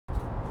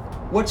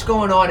What's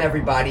going on,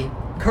 everybody?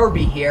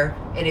 Kirby here,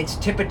 and it's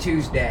Tip of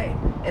Tuesday.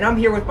 And I'm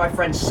here with my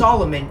friend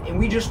Salomon, and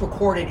we just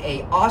recorded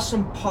a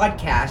awesome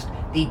podcast,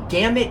 The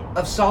Gamut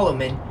of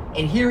Salomon,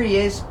 and here he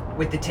is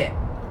with the tip.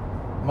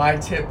 My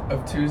tip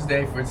of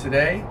Tuesday for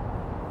today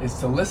is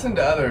to listen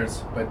to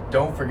others, but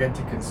don't forget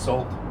to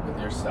consult with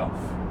yourself.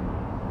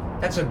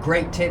 That's a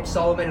great tip,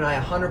 Salomon, and I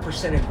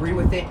 100% agree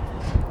with it.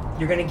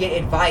 You're going to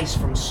get advice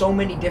from so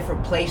many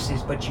different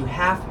places, but you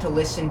have to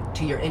listen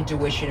to your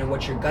intuition and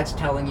what your gut's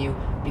telling you,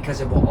 because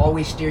it will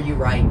always steer you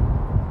right.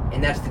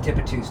 And that's the Tip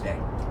of Tuesday.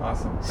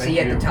 Awesome. See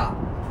you at the top.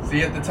 See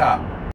you at the top.